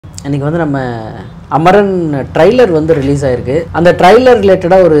இன்னைக்கு வந்து நம்ம அமரன் ட்ரைலர் வந்து ரிலீஸ் ஆயிருக்கு. அந்த ட்ரைலர்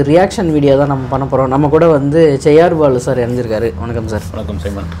ரிலேட்டடாக ஒரு ரியாக்ஷன் வீடியோ தான் நம்ம பண்ண போகிறோம். நம்ம கூட வந்து cheyyarubalu சார் இணைஞ்சிருக்காரு. வணக்கம் சார். வணக்கம்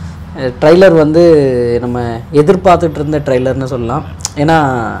சைமன். ட்ரைலர் வந்து நம்ம எதிர்பார்த்துட்டு இருந்த ட்ரைலர்னு சொல்லலாம். ஏன்னா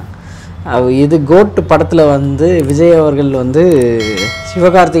இது கோட் படத்தில் வந்து விஜய் அவர்கள் வந்து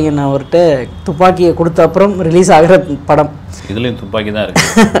சிவகார்த்திகேயன் அவர்கிட்ட துப்பாக்கியை கொடுத்த அப்புறம் ரிலீஸ் ஆகிற படம். இதுலேயும் துப்பாக்கி தான் இருக்கு.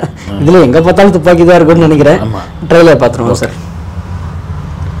 இதில் எங்கே பார்த்தாலும் துப்பாக்கி தான் இருக்குன்னு நினைக்கிறேன். ட்ரைலர் பார்த்துருவோம் சார்.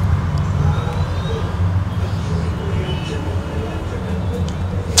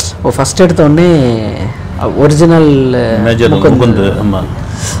 ஃபர்ஸ்ட் எடுத்த உடனே ஒரிஜினல் மேஜர் முகுந்த். ஆமாம்.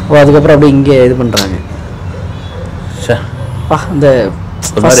 அதுக்கப்புறம் அப்படியே இங்கே இது பண்ணுறாங்க. அந்த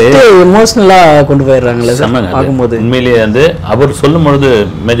எமோஷனலாக கொண்டு போயிடுறாங்கல்ல சார் பார்க்கும்போது. உண்மையிலேயே வந்து அவர் சொல்லும் பொழுது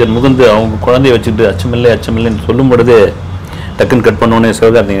மேஜர் முகுந்த் அவங்க குழந்தைய வச்சுட்டு அச்சமில்லைன்னு சொல்லும் பொழுது டக்குன்னு கட் பண்ணோன்னே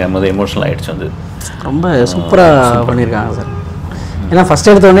சிவகார்த்திகேயன் போது எமோஷனல் ஆகிடுச்சு. வந்து ரொம்ப சூப்பராக பண்ணியிருக்காங்க சார். ஏன்னா ஃபர்ஸ்ட்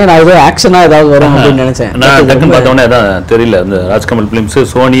எடுத்தோடனே நான் ஏதோ ஆக்ஷனாக ஏதாவது வரும் அப்படின்னு நினச்சேன். நான் டக்குன்னு பார்த்தோன்னே அதான் தெரியல. அந்த ராஜ்கமல் ஃபிலிம்ஸு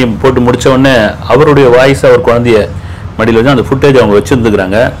சோனியும் போட்டு முடித்த உடனே அவருடைய வாய்ஸ் அவர் குழந்தைய மடியில் வச்சு அந்த ஃபுட்டேஜ் அவங்க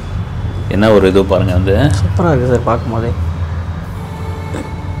வச்சுருந்துக்கிறாங்க. என்ன ஒரு இது பாருங்கள். வந்து சூப்பராக இருக்குது சார் பார்க்கும்போதே.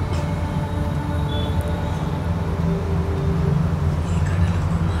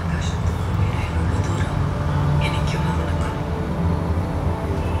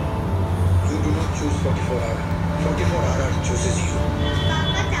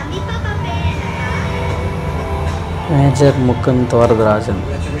 மேஜர் முகுந்த் வரதராஜன்.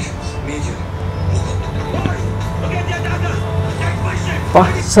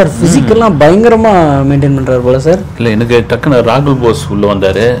 சார் ஃபிசிக்கெல்லாம் பயங்கரமாக மெயின்டைன் பண்ணுறாரு போல சார். இல்லை எனக்கு டக்குன்னு ராகுல் போஸ் உள்ளே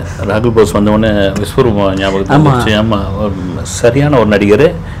வந்தார். ராகுல் போஸ் வந்தவொடனே விஸ்வரூபம் ஞாபகத்துக்கு வந்துச்சு. ஆமாம், சரியான ஒரு நடிகர்.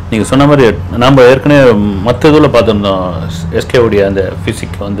 நீங்கள் சொன்ன மாதிரி நாம் ஏற்கனவே மற்ற இதில் பார்த்துருந்தோம். எஸ்கேவுடைய அந்த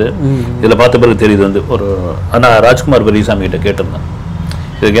ஃபிசிக் வந்து இதில் பார்த்த பிறகு தெரியுது வந்து ஒரு. ஆனால் ராஜ்குமார் பெரியசாமி கிட்ட கேட்டிருந்தேன்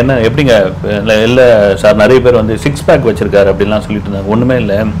இதுக்கு என்ன எப்படிங்க இல்லை சார் நிறைய பேர் வந்து 6 பேக் வச்சுருக்காரு அப்படின்லாம் சொல்லிட்டு இருந்தாங்க. ஒன்றுமே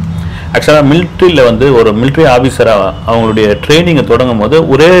இல்லை. ஆக்சுவலாக மிலிட்ரியில் வந்து ஒரு மிலிட்ரி ஆஃபீஸராக அவங்களுடைய ட்ரைனிங்கை தொடங்கும் போது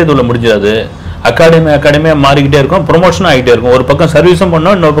ஒரே இதில் முடிஞ்சாது. அகாடமியாக மாறிக்கிட்டே இருக்கும், ப்ரொமோஷனும் ஆகிட்டே இருக்கும். ஒரு பக்கம் சர்வீஸும்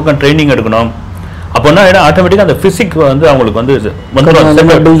பண்ணணும், இன்னொரு பக்கம் ட்ரைனிங் எடுக்கணும். அப்போனா ஆட்டோமேட்டிக்காக அந்த ஃபிசிக் வந்து அவங்களுக்கு வந்து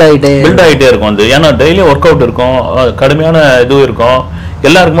பில்ட் ஆகிட்டே இருக்கும். வந்து ஏன்னா டெய்லியும் ஒர்க் அவுட் இருக்கும், கடுமையான இதுவும் இருக்கும்,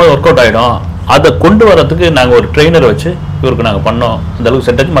 எல்லாருக்கும் போது ஒர்க் அவுட் ஆகிடும். அதை கொண்டு வரதுக்கு நாங்கள் ஒரு ட்ரெயினரை வச்சு இவருக்கு நாங்கள் பண்ணோம். அந்த அளவுக்கு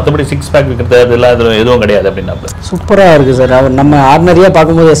செட் ஆச்சு. மற்றபடி 6 பேக் வைக்கிறது அதெல்லாம் எதுவும் கிடையாது அப்படின்னாப்ப. சூப்பராக இருக்குது சார். அவர் நம்ம ஆர்டினரியாக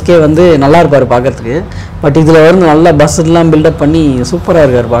பார்க்கும்போது எஸ்கே வந்து நல்லா இருப்பார் பார்க்கறதுக்கு. பட் இதில் வந்து நல்லா பஸ் எல்லாம் பில்டப் பண்ணி சூப்பராக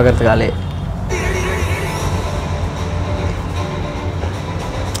இருக்கார் பார்க்கறதுக்கு. ஆளே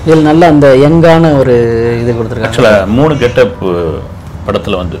இதில் நல்ல அந்த யங்கான ஒரு இது கொடுத்துருக்காங்க. ஆக்சுவலாக 3 கெட்டப்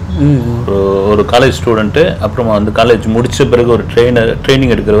படத்தில் வந்து ஒரு காலேஜ் ஸ்டூடெண்ட்டு, அப்புறமா வந்து காலேஜ் முடித்த பிறகு ஒரு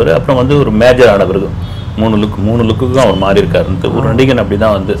ட்ரைனிங் எடுக்கிறவர், அப்புறம் வந்து ஒரு மேஜர் ஆன பிறகு 3 லுக்குக்கும் அவர் மாறி இருக்காரு. ஒரு நடிகன் அப்படி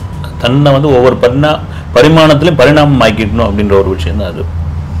தான் வந்து தன்னை வந்து ஒவ்வொரு பரிமாணத்திலையும் பரிணாமம் ஆக்கிக்கணும் அப்படின்ற ஒரு விஷயம் தான் அது.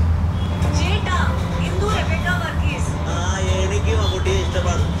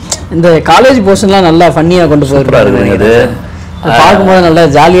 இந்த காலேஜ் போர்ஷன்லாம் நல்லா ஃபன்னியாக கொண்டு போயிருக்காரு. அது பார்க்கும்போது நல்லா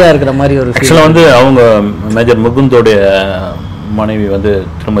ஜாலியாக இருக்கிற மாதிரி ஒரு. ஆக்சுவலாக வந்து அவங்க மேஜர் முகுந்தோடைய மனைவி வந்து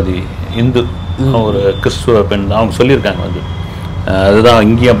திருமதி இந்து, ஒரு கிறிஸ்துவ பெண். அவங்க சொல்லியிருக்காங்க வந்து அதுதான்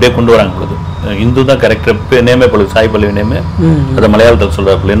இங்கேயும் அப்படியே கொண்டு வராங்க பொழுது. இந்து தான் கரெக்டாக நேமே பொழுது சாய் பல்லவி நேமே. அதை மலையாளத்தில்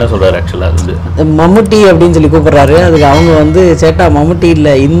சொல்கிறாப்புல என்ன சொல்கிறாரு ஆக்சுவலாக அது வந்து மம்முட்டி அப்படின்னு சொல்லி கூப்பிட்றாரு. அதுக்கு அவங்க வந்து சேட்டா மம்முட்டி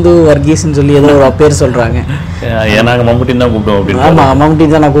இல்லை இந்து வர்கீஸ்ன்னு சொல்லி ஏதோ ஒரு பேர் சொல்கிறாங்க. நாங்கள் மம்முட்டின்னு தான் கூப்பிடுவோம் அப்படின்னு. ஆமாம்,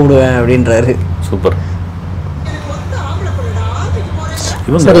 மம்முட்டி தான் நான் கூப்பிடுவேன் அப்படின்றாரு. Super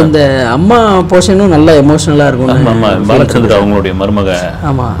sir. இந்த அம்மா போர்ஷனும் நல்ல எமோஷனலாக இருக்கும். ஆமாம், பாலச்சந்திர அவங்களுடைய மருமக.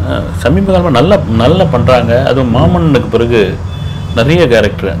 ஆமாம், சமீப காலமாக நல்லா பண்ணுறாங்க. அதுவும் மாமன்னுக்கு பிறகு நிறைய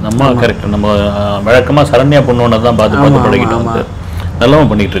கேரக்டர், அம்மா கேரக்டர் நம்ம வழக்கமாக சரண்யா பொண்ணு தான் பார்த்து பழகிட்டோம். வந்து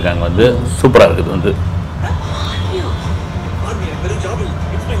நல்லாவும் பண்ணிகிட்டு இருக்காங்க. வந்து சூப்பராக இருக்குது. வந்து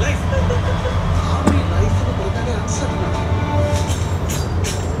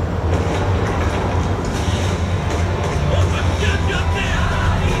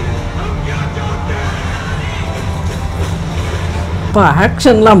இப்போ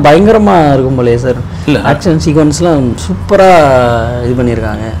ஆக்ஷன்லாம் பயங்கரமாக இருக்கும் போலே சார். இல்லை, ஆக்ஷன் சீக்வன்ஸ்லாம் சூப்பராக இது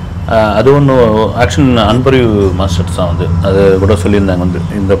பண்ணியிருக்காங்க. அது ஒன்றும் ஆக்ஷன் அன்பரிவ் மாஸ்டர்ஸ் தான் வந்து அது கூட சொல்லியிருந்தாங்க. வந்து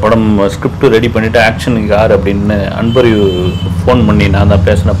இந்த படம் ஸ்கிரிப்ட் ரெடி பண்ணிவிட்டு ஆக்ஷனுக்கு யார் அப்படின்னு அன்பரிவ் ஃபோன் பண்ணி நான் தான்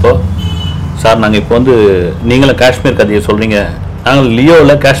பேசினப்போ, சார் நாங்கள் இப்போ வந்து நீங்களும் காஷ்மீர் கதையை சொல்கிறீங்க, நாங்கள்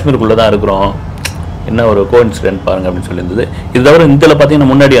லியோவில் காஷ்மீருக்குள்ளே தான் இருக்கிறோம், என்ன ஒரு கோஇன்சிடென்ட் பாருங்கள் அப்படின்னு சொல்லியிருந்தது. இது தவிர இதில்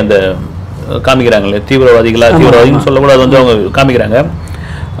பார்த்தீங்கன்னா முன்னாடி அந்த காமிக்கிறாங்களே தீவிரவாதின்னு சொல்லக்கூடாது, வந்து அவங்க காமிக்கிறாங்க.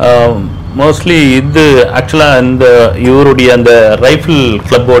 மோஸ்ட்லி இது ஆக்சுவலாக இந்த இவருடைய அந்த ரைஃபிள்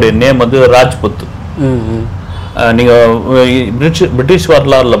கிளப்போடைய நேம் வந்து ராஜ்புத். நீங்கள் பிரிட்டிஷ்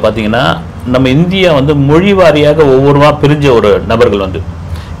வரலாறில் பார்த்தீங்கன்னா நம்ம இந்தியா வந்து மொழி வாரியாக ஒவ்வொருவா பிரிஞ்ச ஒரு நபர்கள் வந்து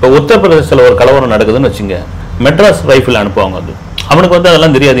இப்போ உத்தரப்பிரதேசத்தில் ஒரு கலவரம் நடக்குதுன்னு வச்சுங்க, மெட்ராஸ் ரைஃபிள் அனுப்புவாங்க. வந்து அவனுக்கு வந்து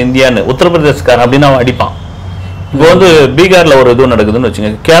அதெல்லாம் தெரியாது இந்தியான்னு, உத்தரப்பிரதேசக்காரன் அப்படின்னு அவன் அடிப்பான். இப்போ வந்து பீகாரில் ஒரு இது நடக்குதுன்னு வச்சுங்க,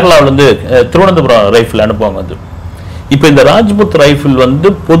 கேரளாவிலேருந்து திருவனந்தபுரம் ரைஃபிள் அனுப்புவாங்க. வந்து இப்போ இந்த ராஜ்புத் ரைஃபிள் வந்து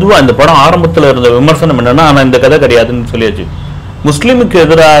பொதுவாக இந்த படம் ஆரம்பத்தில் இருந்த விமர்சனம் என்னன்னா, ஆனால் இந்த கதை கிடையாதுன்னு சொல்லியாச்சு. முஸ்லீமுக்கு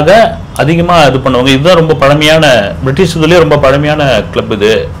எதிராக அதிகமாக இது பண்ணுவாங்க. இதுதான் ரொம்ப பழமையான பிரிட்டிஷ் இதுலேயே ரொம்ப பழமையான கிளப்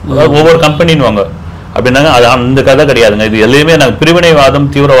இது, ஒவ்வொரு கம்பெனின்னு வாங்க அப்படின்னாங்க. அது அந்த கதை கிடையாதுங்க. இது எல்லாமே நாங்கள் பிரிவினைவாதம்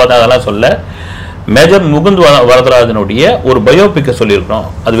தீவிரவாதம் அதெல்லாம் சொல்ல, மேஜர் முகுந்த் வரதராஜனுடைய ஒரு பயோபிக்கை சொல்லியிருக்கிறோம்.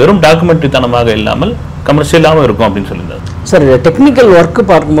 அது வெறும் டாக்குமெண்ட்ரி தனமாக இல்லாமல் கமர்ஷியலாகவும் இருக்கும் அப்படின்னு சொல்லியிருந்தார். சார் டெக்னிக்கல் ஒர்க்கு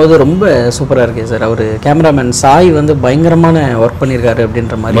பார்க்கும்போது ரொம்ப சூப்பராக இருக்கு சார். அவர் கேமராமேன் சாய் வந்து பயங்கரமான ஒர்க் பண்ணியிருக்காரு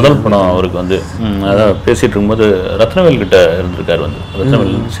அப்படின்ற மாதிரி. முதல் படம் அவருக்கு வந்து அதான் பேசிகிட்டு இருக்கும்போது ரத்னவேல் கிட்ட இருந்திருக்காரு. வந்து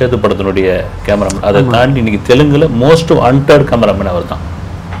ரத்னவேல் சேது படத்தினுடைய கேமராமேன். அதை தாண்டி இன்னைக்கு தெலுங்குல மோஸ்ட் வாண்டட் கேமராமேன் அவர் தான்.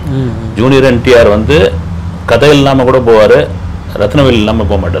 ஜூனியர் என்டிஆர் வந்து கதை இல்லாமல் கூட போவார், ரத்னவேல் இல்லாமல்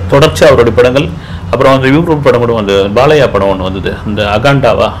போக மாட்டார். தொடர்ச்சியாக அவருடைய படங்கள். அப்புறம் வந்து யூடியூப் படம் கூட வந்து பாலையா படம் ஒன்று வந்தது, அந்த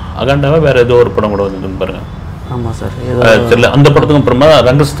அகாண்டாவா வேற ஏதோ ஒரு படம் கூட வந்ததுன்னு பாருங்க. ஆமாம் சார் தெரியல. அந்த படத்துக்கும் அப்புறமா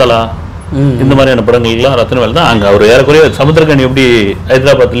ரங்கஸ்தலா இந்த மாதிரியான படங்கள்லாம் ரத்னவேல் தான். அங்கே அவர் ஏறக்குறைய சமுத்திரக்கனி எப்படி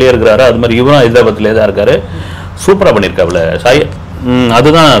ஹைதராபாத்லேயே இருக்கிறாரோ அது மாதிரி இவரும் ஹைதராபாத்லேயே தான் இருக்காரு. சூப்பராக பண்ணியிருக்காப்புல சாய்.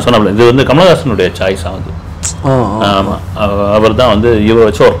 அதுதான் சொன்னாப்புல, இது வந்து கமலஹாசனுடைய சாய்ஸ் ஆகுது. ஆமாம், அவர் தான் வந்து இவரை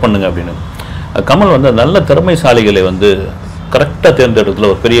வச்சு ஒர்க் பண்ணுங்க அப்படின்னு. கமல் வந்து நல்ல திறமைசாலிகளை வந்து கரெக்டாக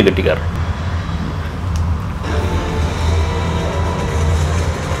தேர்ந்தெடுத்துல ஒரு பெரிய கெட்டிக்காரர்.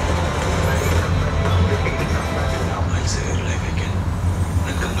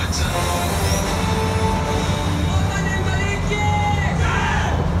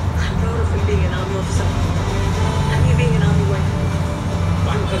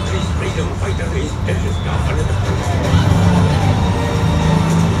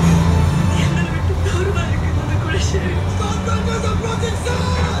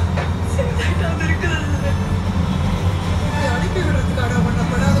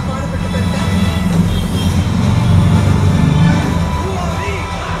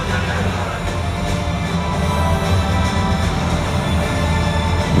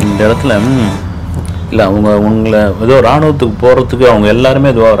 இந்த இடத்துல இல்லை உங்களை ஏதோ இராணுவத்துக்கு போகிறதுக்கு அவங்க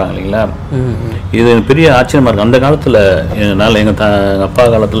எல்லாருமே இதுவாக வராங்க இல்லைங்களா. இது பெரிய ஆச்சரியமாக இருக்குது. அந்த காலத்தில் எங்கள் அப்பா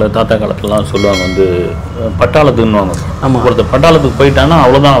காலத்தில் தாத்தா காலத்துலலாம் சொல்லுவாங்க வந்து பட்டாளத்துக்குன்னுவாங்க. ஒருத்தர் பட்டாளத்துக்கு போயிட்டான்னா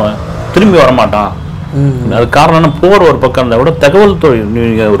அவ்வளோதான், அவன் திரும்பி வரமாட்டான். அது காரணம் போர் ஒரு பக்கம் இருந்தால் கூட தகவல் தொழில்,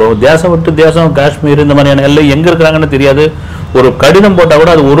 நீங்கள் ஒரு தேசம் விட்டு தேசம் காஷ்மீர் இந்த மாதிரியான எல்லாம் எங்கே இருக்கிறாங்கன்னு தெரியாது. ஒரு கடிதம் போட்டால்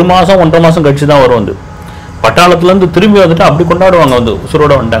கூட அது 1 மாதம் 1.5 மாதம் கழிச்சு தான் வரும். வந்து பட்டாளத்துலேருந்து திரும்பி வந்துட்டு அப்படி கொண்டாடுவாங்க வந்து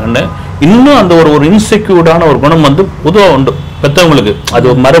உசுரோட வந்துட்டாங்கன்னு. இன்னும் அந்த ஒரு இன்செக்யூர்டான ஒரு குணம் வந்து பொதுவாக உண்டு பெற்றவங்களுக்கு.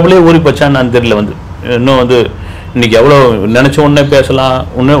 அது மரபுலேயே ஊறி போச்சான்னு நான் தெரியல. வந்து இன்னும் வந்து இன்னைக்கு எவ்வளோ நினச்ச உடனே பேசலாம்,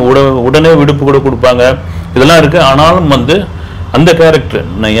 உடனே விடுப்பு கூட கொடுப்பாங்க, இதெல்லாம் இருக்குது. ஆனாலும் வந்து அந்த கேரக்டர்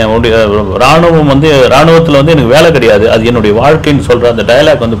நான் என்னுடைய இராணுவம் வந்து இராணுவத்தில் வந்து எனக்கு வேலை கிடையாது, அது என்னுடைய வாழ்க்கைன்னு சொல்கிற அந்த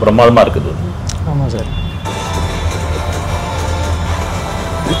டயலாக் வந்து பிரமாதமாக இருக்குது. ஆமாம் சார்.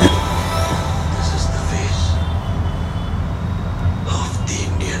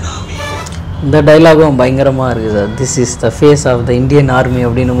 இந்த டைலாகும் பயங்கரமாக இருக்குது sir. This is the face of the Indian army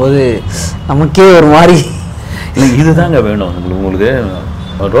அப்படின்னும் போது நமக்கே ஒரு மாதிரி இல்லை இதுதாங்க வேணும் உங்களுக்கு.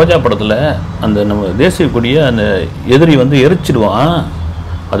 ரோஜா படத்தில் அந்த நம்ம தேசிய கொடியை அந்த எதிரி வந்து எரிச்சிடுவான்,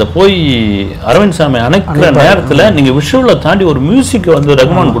 அதை போய் அரவிந்த் சாமி அணைக்கிற நேரத்தில் நீங்கள் விஷுவலை தாண்டி ஒரு மியூசிக்கை வந்து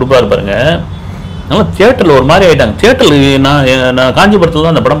ரகுமான் கொடுப்பாரு பாருங்க. நல்லா தியேட்டரில் ஒரு மாதிரி ஆகிட்டாங்க. தியேட்டரில் நான் காஞ்சிபுரத்தில்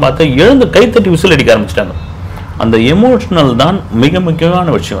தான் அந்த படம் பார்த்து எழுந்து கைத்தட்டி விசில் அடிக்க ஆரம்பிச்சிட்டாங்க. அந்த எமோஷ்னல் தான் மிக முக்கியமான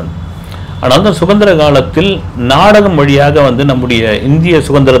விஷயம். வந்து ஆனால் தான் சுதந்திர காலத்தில் நாடகம் வழியாக வந்து நம்முடைய இந்திய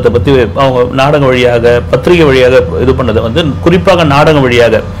சுதந்திரத்தை பற்றி அவங்க நாடகம் வழியாக பத்திரிகை வழியாக இது பண்ணதை வந்து குறிப்பாக நாடகம்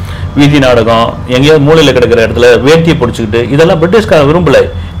வழியாக வீதி நாடகம் எங்கேயாவது மூலையில் கிடக்கிற இடத்துல வேட்டியை பிடிச்சிக்கிட்டு இதெல்லாம் பிரிட்டிஷ்கார விரும்பலை,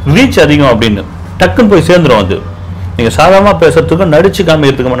 ரீச் அதிகம் அப்படின்னு டக்குன்னு போய் சேர்ந்துடும். வந்து நீங்கள் சாதாரணமாக பேசுறதுக்கும் நடிச்சு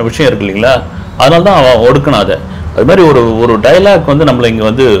காமிக்கிறதுக்குமான விஷயம் இருக்கு இல்லைங்களா, அதனால தான் அவன் ஒடுக்கணும். அதை அது மாதிரி ஒரு டைலாக் வந்து நம்மளை இங்கே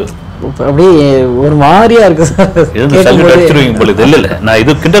வந்து அப்படியே ஒரு மாதிரியா இருக்கு சார். இல்ல நான்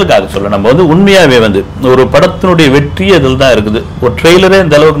இது கிண்டலுக்காக சொல்ல, நம்ம வந்து உண்மையாவே வந்து ஒரு படத்தினுடைய வெற்றி அதில் தான் இருக்குது. ஒரு ட்ரெய்லரே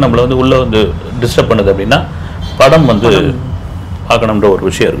இந்த அளவுக்கு நம்மளை வந்து உள்ள வந்து டிஸ்டர்ப் பண்ணுது அப்படின்னா படம் வந்து பார்க்கணுன்ற ஒரு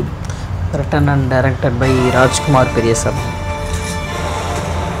விஷயம் இருக்குது. Return and directed by Rajkumar Periyasamy.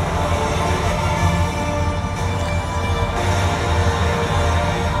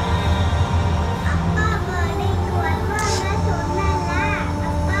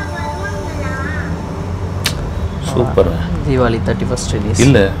 Super. Deepavali 31st release.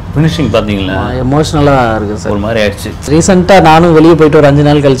 இல்லை ஃபினிஷிங் பார்த்தீங்களா, எமோஷ்னலாக இருக்குது சார். ஒரு மாதிரி ஆயிடுச்சு. ரீசெண்டாக நானும் வெளியே போயிட்டு ஒரு 5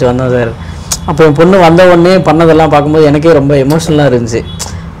 நாள் கழிச்சு வந்தேன் சார். அப்போ என் பொண்ணு வந்த உடனே பண்ணதெல்லாம் பார்க்கும்போது எனக்கே ரொம்ப எமோஷனலாக இருந்துச்சு.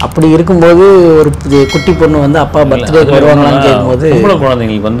 அப்படி இருக்கும்போது ஒரு குட்டி பொண்ணு வந்து அப்பா பர்த்டே வருவாங்களான்னு கேட்கும்போது பொம்பளை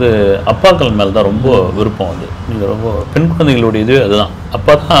குழந்தைங்களுக்கு வந்து அப்பாக்கள் மேலே தான் ரொம்ப விருப்பம் வந்து. நீங்கள் ரொம்ப பெண் குழந்தைங்களுடைய இது அதுதான்.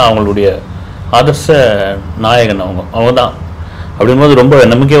 அப்பா தான் அவங்களுடைய ஆதர்ச நாயகன். அவங்க தான் அப்படிங்கும்போது ரொம்ப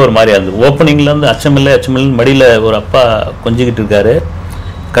நமக்கே ஒரு மாதிரியா இருந்தது. ஓப்பனிங்லேருந்து அச்சமில்லைன்னு மடியில் ஒரு அப்பா கொஞ்சிக்கிட்டு இருக்காரு.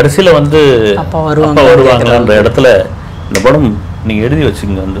 கடைசியில் வந்து அப்பா வருவாங்கன்ற இடத்துல இந்த படம் நீங்கள் எழுதி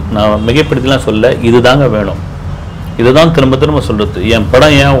வச்சுக்கோங்க. வந்து நான் மிகைப்படுத்திலாம் சொல்ல, இதுதாங்க வேணும், இதுதான் திரும்ப திரும்ப சொல்கிறது. என்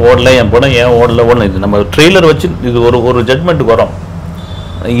படம் ஏன் ஓடலை இது நம்ம ட்ரெய்லர் வச்சு இது ஒரு ஜட்மெண்ட்டுக்கு வரோம்.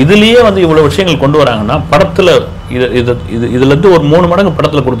 இதுலேயே வந்து இவ்வளோ விஷயங்கள் கொண்டு வராங்கன்னா படத்தில் இதுலேருந்து ஒரு 3 மடங்கு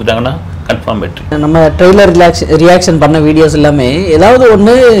படத்தில் கொடுத்துட்டாங்கன்னா கன்ஃபார்ம் வெற்றி. நம்ம ட்ரெய்லர் ரியாக்ஷன் பண்ண வீடியோஸ் எல்லாமே ஏதாவது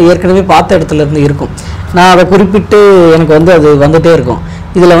ஒன்று ஏற்கனவே பார்த்த இடத்துல இருந்து இருக்கும். நான் அதை குறிப்பிட்டு எனக்கு வந்து அது வந்துகிட்டே இருக்கும்.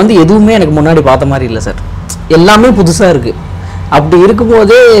 இதில் வந்து எதுவுமே எனக்கு முன்னாடி பார்த்த மாதிரி இல்லை சார், எல்லாமே புதுசாக இருக்குது. அப்படி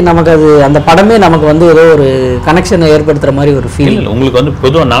இருக்கும்போதே நமக்கு அது அந்த படமே நமக்கு வந்து ஏதோ ஒரு கனெக்ஷனை ஏற்படுத்துகிற மாதிரி ஒரு ஃபீல். உங்களுக்கு வந்து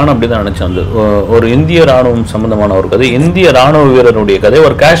பொதுவாக நானும் அப்படி தான் நினச்சேன். வந்து ஒரு இந்திய ராணுவம் சம்மந்தமான ஒரு கதை, இந்திய ராணுவ வீரருடைய கதை,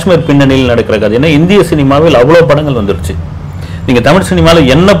 ஒரு காஷ்மீர் பின்னணியில் நடக்கிற கதை. ஏன்னா இந்திய சினிமாவில் அவ்வளோ படங்கள் வந்துருச்சு. நீங்கள் தமிழ் சினிமாவில்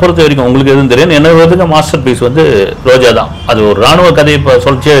என்னை பொறுத்த வரைக்கும் உங்களுக்கு எதுவும் தெரியும், என்ன விதத்துக்கு மாஸ்டர் பீஸ் வந்து ரோஜா தான். அது ஒரு ராணுவ கதையை இப்போ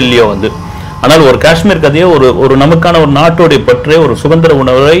சொல்லிச்சே இல்லையோ வந்து, ஆனால் ஒரு காஷ்மீர் கதையை ஒரு நமக்கான ஒரு நாட்டோடைய பற்றே, ஒரு சுதந்திர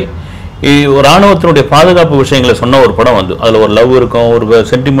உணர்வை, ஒரு ராணுவத்தினுடைய பாதுகாப்பு விஷயங்களை சொன்ன ஒரு படம் வந்து. அதில் ஒரு லவ் இருக்கும், ஒரு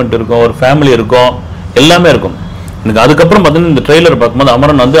சென்டிமெண்ட் இருக்கும், ஒரு ஃபேமிலி இருக்கும், எல்லாமே இருக்கும். எனக்கு அதுக்கப்புறம் பார்த்தீங்கன்னா இந்த ட்ரெய்லர் பார்க்கும்போது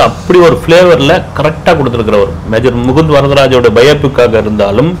அமரன் வந்து அப்படி ஒரு ஃப்ளேவரில் கரெக்டாக கொடுத்துருக்கிற ஒரு மேஜர் முகுந்த் வரதராஜோட பயோபிக்காக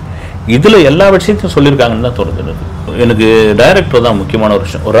இருந்தாலும் இதில் எல்லா விஷயத்தையும் சொல்லியிருக்காங்கன்னு தான் தோணுது. எனக்கு டைரக்டர் தான் முக்கியமான ஒரு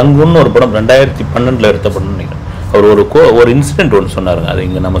விஷயம். ரங்குன்னு ஒரு படம் 2012 எடுத்த படம்னு நினைக்கிறேன். அவர் ஒரு இன்சிடென்ட் ஒன்று சொன்னாருங்க, அது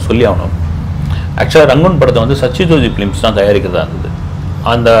இங்கே நம்ம சொல்லி ஆகணும். ஆக்சுவலாக ரங்குன் படத்தை வந்து சச்சிஜோதி ஃபிலிம்ஸ் தான் தயாரிக்கிறதா இருந்தது.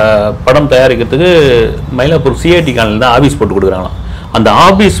 அந்த படம் தயாரிக்கிறதுக்கு மயிலாப்பூர் சிஐடி காலனில் தான் ஆஃபீஸ் போட்டு கொடுக்குறாங்களாம். அந்த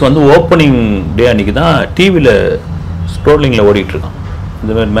ஆஃபீஸ் வந்து ஓப்பனிங் டே அன்றைக்கி தான் டிவியில் ஸ்க்ரோலிங்கில் ஓடிட்டுருக்கான்.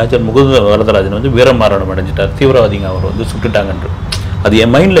 இந்த மாதிரி மேஜர் முகுந்த் வரதராஜன் வந்து வீரமரணம் அடைஞ்சிட்டார், தீவிரவாதிங்க அவர் வந்து சுட்டுட்டாங்கன்று. அது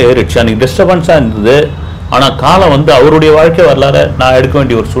என் மைண்டில் ஏறிடுச்சு. அன்றைக்கி டிஸ்டர்பன்ஸாக இருந்தது. ஆனால் காலம் வந்து அவருடைய வாழ்க்கை வரலாறு நான் எடுக்க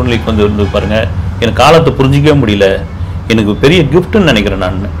வேண்டிய ஒரு சூழ்நிலைக்கு வந்து இருந்து பாருங்கள். எனக்கு காலத்தை புரிஞ்சிக்கவே முடியல. எனக்கு பெரிய கிஃப்ட்டுன்னு நினைக்கிறேன்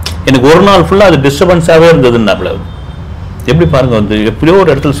நான். எனக்கு ஒரு நாள் ஃபுல்லாக அது டிஸ்டர்பன்ஸாகவே இருந்ததுன்னாப்புல. எப்படி பாருங்கள், வந்து எப்படியோ ஒரு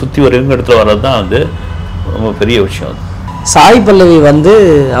இடத்துல சுற்றி ஒரு இடத்துல வர்றது தான் வந்து ரொம்ப பெரிய விஷயம். சாய் பல்லவி வந்து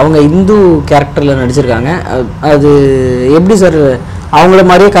அவங்க இந்து கேரக்டரில் நடிச்சிருக்காங்க. அது எப்படி சார் அவங்கள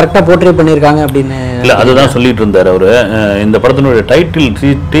மாதிரியே கரெக்டாக போர்ட்ரே பண்ணியிருக்காங்க அப்படின்னு? இல்லை, அதுதான் சொல்லிட்டு இருந்தார் அவர். இந்த படத்தினுடைய டைட்டில்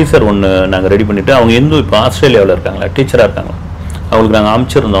டீசர் ஒன்று நாங்கள் ரெடி பண்ணிவிட்டு, அவங்க இந்து இப்போ ஆஸ்திரேலியாவில் இருக்காங்களா, டீச்சராக இருக்காங்க. அவங்களுக்கு நாங்கள்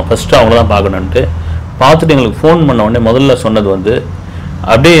அனுப்பிச்சிருந்தோம். ஃபஸ்ட்டு அவங்கள தான் பார்க்கணுன்ட்டு பார்த்துட்டு எங்களுக்கு ஃபோன் பண்ண உடனே முதல்ல சொன்னது வந்து,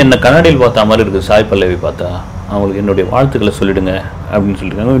 அப்படியே என்னை கண்ணாடியில் பார்த்தா மாதிரி இருக்குது சாய் பல்லவி பார்த்தா, அவங்களுக்கு என்னுடைய வாழ்த்துக்களை சொல்லிவிடுங்க அப்படின்னு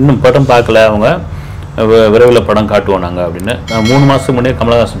சொல்லியிருக்காங்க. இன்னும் படம் பார்க்கல, அவங்க விரைவில் படம் காட்டுவோம் நாங்கள் அப்படின்னு. நான் 3 மாதத்துக்கு முன்னே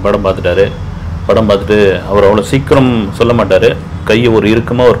கமலஹாசன் படம் பார்த்துட்டாரு. படம் பார்த்துட்டு அவர் அவ்வளோ சீக்கிரம் சொல்ல மாட்டார், கையை ஒரு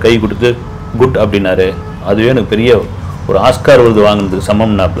இறுக்கமாக ஒரு கை கொடுத்து குட் அப்படின்னாரு. அதுவே எனக்கு பெரிய ஒரு ஆஸ்கார் விருது வாங்கினதுக்கு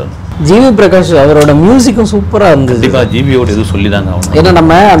சமம்னாப்ல. ஜிவி பிரகாஷ் அவரோட மியூசிக்கும் சூப்பராக இருந்தது. கண்டிப்பாக ஜிவியோட இது சொல்லி தாங்க ஆகணும். ஏன்னா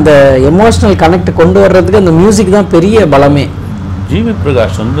நம்ம அந்த எமோஷனல் கனெக்ட் கொண்டு வர்றதுக்கு அந்த மியூசிக் தான் பெரிய பலமே. ஜிவி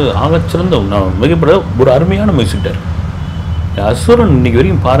பிரகாஷ் வந்து ஆகச்சிறந்த மிகப்பெரிய ஒரு அருமையான மியூசிக் டைரக்டர். அசுரன் இன்னைக்கு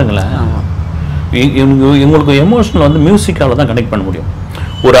வரைக்கும் பாருங்களேன், எங்களுக்கு எமோஷனல் வந்து மியூசிக்கால தான் கனெக்ட் பண்ண முடியும்.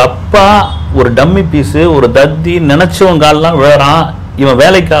 ஒரு அப்பா ஒரு டம்மி பீஸு, ஒரு தத்தி, நினச்சவன் காலெலாம் விழறான், இவன்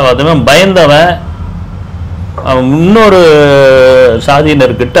வேலைக்காகாதவன், பயந்தவன், அவன் இன்னொரு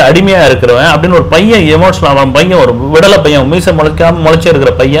சாதியினர்கிட்ட அடிமையாக இருக்கிறவன் அப்படின்னு ஒரு பையன் எமோஷனல். அவன் பையன் ஒரு விடலை பையன், மீசை முளைச்சே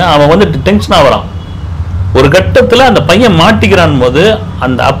இருக்கிற பையன், அவன் வந்து டென்ஷனாக வரான். ஒரு கட்டத்தில் அந்த பையன் மாட்டிக்கிறான் போது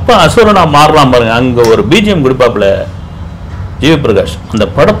அந்த அப்பா அசுரனா மாறலாம் பாருங்க. அங்கே ஒரு பிஜிஎம் கொடுப்பாப்புல ஜிவி பிரகாஷ். அந்த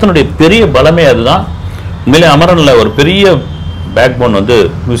படத்தினுடைய பெரிய பலமே அதுதான். உண்மையிலே அமரனில் ஒரு பெரிய பேக் போன் வந்து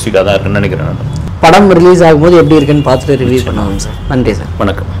மியூசிக்காக தான் இருக்குன்னு நினைக்கிறேன். படம் ரிலீஸ் ஆகும்போது எப்படி இருக்குன்னு பார்த்துட்டு ரிவ்யூ பண்ணுவாங்க சார். நன்றி சார்.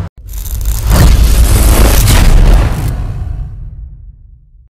 வணக்கம்.